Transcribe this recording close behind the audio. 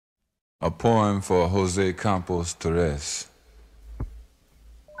A poem for Jose Campos Torres.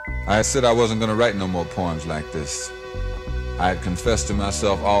 I had said I wasn't going to write no more poems like this. I had confessed to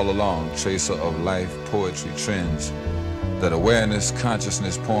myself all along, tracer of life poetry trends, that awareness,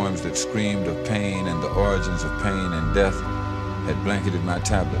 consciousness poems that screamed of pain and the origins of pain and death had blanketed my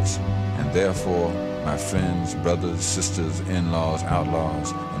tablets, and therefore my friends, brothers, sisters, in-laws,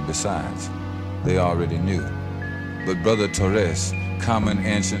 outlaws, and besides, they already knew. But Brother Torres, common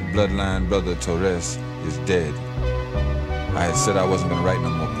ancient bloodline Brother Torres, is dead. I had said I wasn't going to write no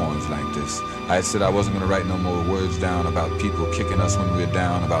more poems like this. I had said I wasn't going to write no more words down about people kicking us when we're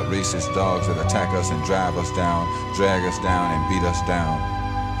down, about racist dogs that attack us and drive us down, drag us down and beat us down.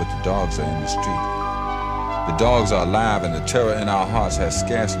 But the dogs are in the street. The dogs are alive, and the terror in our hearts has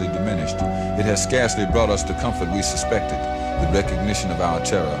scarcely diminished. It has scarcely brought us the comfort we suspected. The recognition of our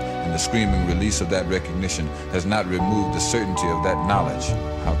terror and the screaming release of that recognition has not removed the certainty of that knowledge.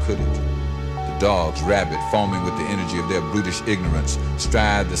 How could it? The dogs, rabid, foaming with the energy of their brutish ignorance,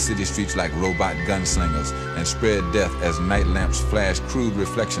 stride the city streets like robot gunslingers and spread death as night lamps flash crude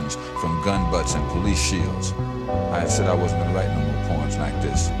reflections from gun butts and police shields. I had said I wasn't going to write no more poems like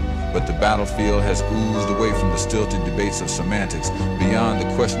this. But the battlefield has oozed away from the stilted debates of semantics, beyond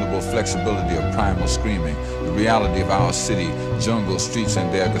the questionable flexibility of primal screaming. The reality of our city, jungle streets,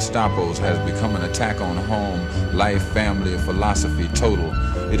 and their Gestapos has become an attack on home, life, family, and philosophy total.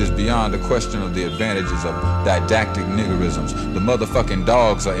 It is beyond the question of the advantages of didactic niggerisms. The motherfucking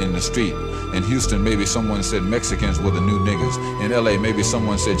dogs are in the street. In Houston, maybe someone said Mexicans were the new niggas. In LA, maybe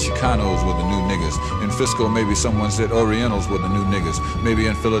someone said Chicanos were the new niggas. In Frisco, maybe someone said Orientals were the new niggas. Maybe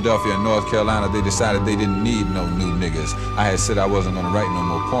in Philadelphia and North Carolina, they decided they didn't need no new niggas. I had said I wasn't going to write no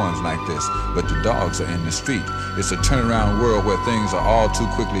more poems like this, but the dogs are in the street. It's a turnaround world where things are all too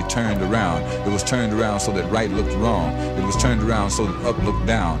quickly turned around. It was turned around so that right looked wrong. It was turned around so that up looked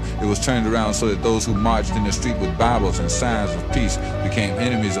down. It was turned around so that those who marched in the street with Bibles and signs of peace became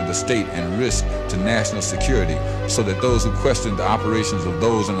enemies of the state and risk to national security, so that those who questioned the operations of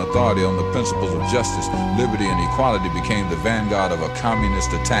those in authority on the principles of justice, liberty, and equality became the vanguard of a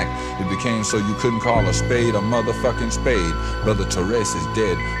communist attack. It became so you couldn't call a spade a motherfucking spade. Brother Torres is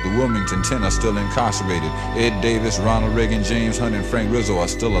dead. The Wilmington 10 are still incarcerated. Ed Davis, Ronald Reagan, James Hunt, and Frank Rizzo are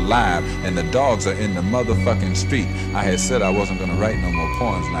still alive, and the dogs are in the motherfucking street. I had said I wasn't going to write no more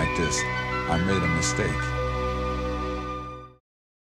poems like this. I made a mistake.